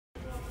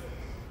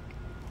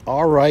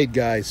All right,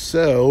 guys,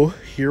 so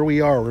here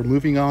we are. We're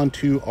moving on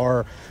to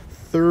our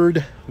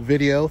third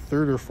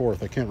or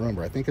fourth, I can't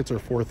remember. I think it's our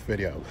fourth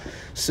video.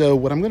 So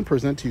what I'm going to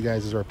present to you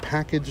guys is our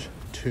package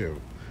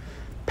 2.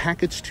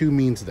 Package 2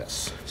 means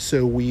this.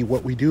 So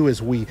what we do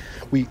is we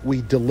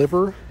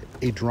deliver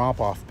a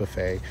drop-off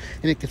buffet,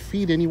 and it could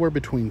feed anywhere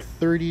between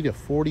 30 to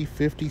 40,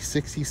 50,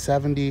 60,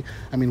 70.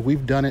 I mean,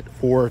 we've done it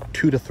for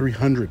 200 to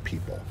 300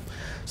 people.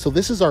 So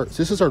this is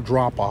our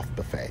drop-off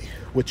buffet.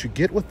 What you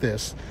get with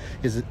this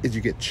is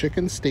you get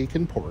chicken, steak,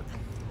 and pork,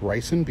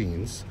 rice and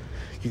beans.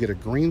 You get a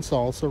green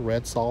salsa,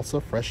 red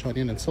salsa, fresh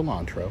onion, and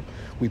cilantro.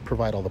 We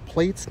provide all the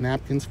plates,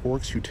 napkins,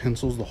 forks,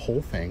 utensils, the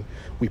whole thing.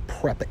 We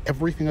prep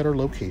everything at our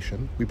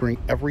location. We bring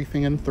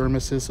everything in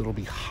thermoses. It'll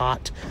be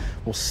hot.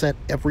 We'll set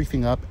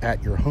everything up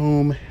at your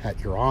home, at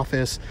your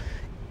office,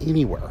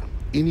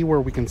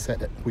 anywhere we can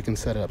set it. We can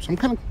set it up. So I'm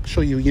kind of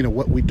show you,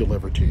 what we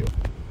deliver to you.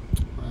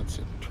 Let's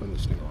turn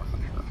this thing around here.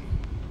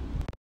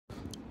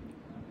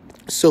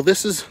 So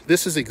this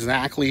is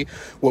exactly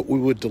what we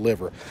would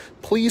deliver.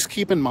 Please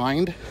keep in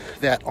mind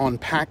that on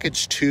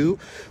package 2,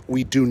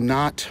 we do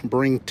not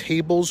bring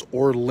tables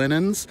or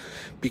linens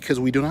because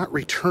we do not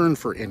return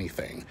for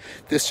anything.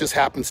 This just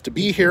happens to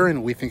be here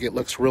and we think it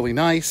looks really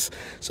nice.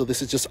 So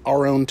this is just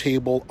our own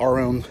table, our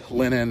own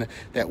linen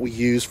that we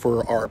use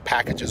for our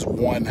packages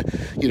 1,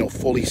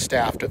 fully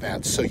staffed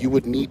events. So you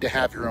would need to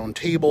have your own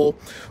table,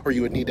 or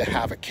you would need to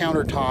have a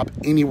countertop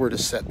anywhere to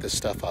set this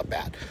stuff up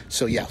at.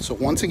 So yeah, so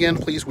once again,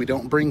 please, we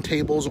don't bring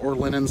tables or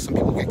linens. Some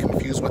people get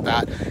confused with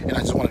that, and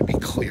I just want to be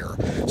clear.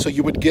 So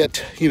you would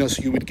get,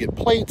 you would get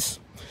plates.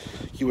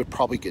 You would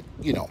probably get,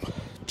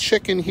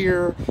 chicken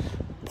here,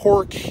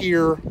 pork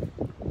here.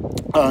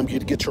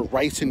 You'd get your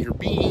rice and your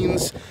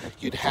beans.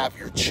 You'd have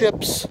your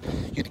chips.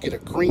 You'd get a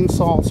green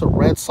salsa,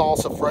 red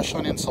salsa, fresh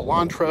onion,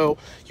 cilantro.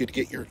 You'd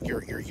get your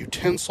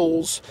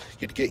utensils.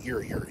 You'd get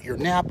your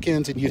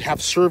napkins, and you'd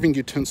have serving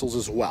utensils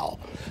as well.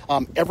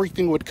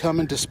 Everything would come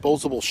in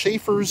disposable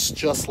chafers,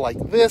 just like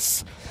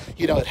this.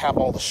 It'd have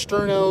all the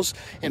sternos,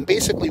 and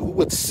basically we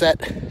would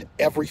set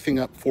everything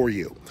up for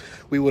you.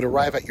 We would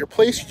arrive at your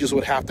place. You just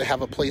would have to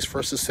have a place for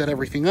us to set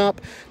everything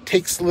up.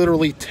 Takes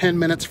literally 10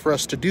 minutes for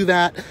us to do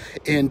that,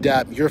 and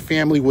your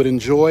family would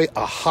enjoy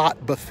a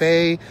hot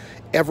buffet.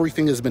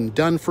 Everything has been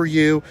done for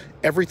you.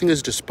 Everything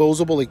is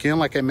disposable. Again,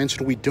 like I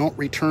mentioned, we don't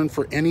return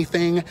for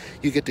anything.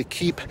 You get to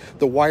keep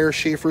the wire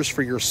chafers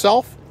for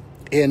yourself.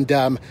 And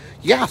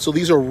yeah, so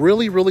these are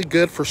really, really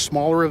good for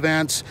smaller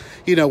events.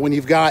 When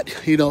you've got,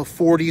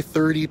 40,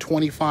 30,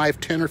 25,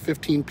 10 or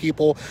 15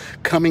 people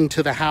coming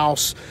to the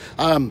house,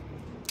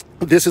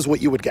 this is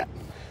what you would get.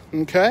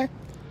 Okay.